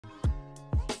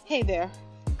Hey there.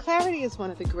 Clarity is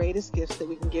one of the greatest gifts that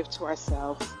we can give to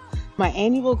ourselves. My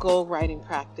annual goal writing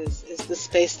practice is the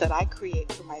space that I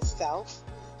create for myself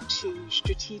to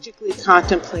strategically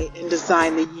contemplate and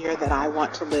design the year that I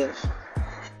want to live.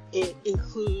 It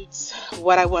includes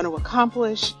what I want to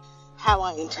accomplish, how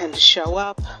I intend to show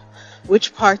up,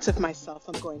 which parts of myself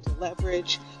I'm going to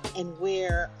leverage, and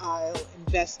where I'll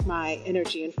invest my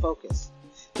energy and focus.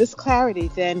 This clarity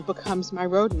then becomes my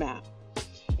roadmap.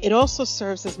 It also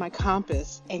serves as my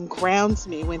compass and grounds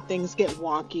me when things get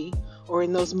wonky, or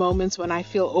in those moments when I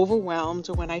feel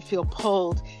overwhelmed or when I feel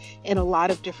pulled in a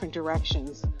lot of different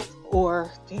directions,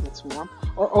 or, damn it's warm,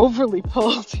 or overly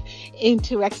pulled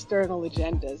into external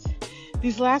agendas.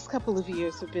 These last couple of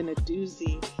years have been a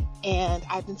doozy, and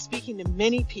I've been speaking to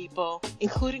many people,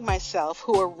 including myself,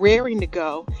 who are raring to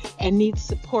go and need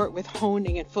support with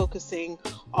honing and focusing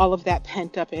all of that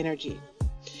pent-up energy.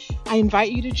 I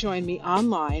invite you to join me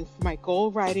online for my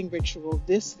goal writing ritual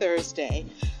this Thursday,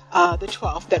 the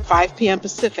 12th at 5 p.m.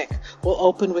 Pacific. We'll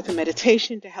open with a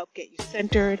meditation to help get you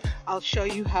centered. I'll show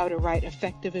you how to write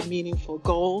effective and meaningful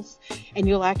goals, and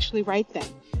you'll actually write them.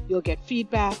 You'll get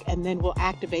feedback, and then we'll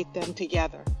activate them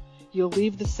together. You'll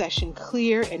leave the session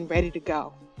clear and ready to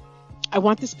go. I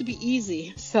want this to be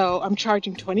easy, so I'm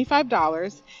charging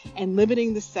 $25 and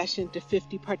limiting the session to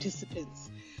 50 participants.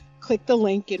 Click the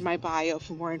link in my bio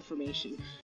for more information.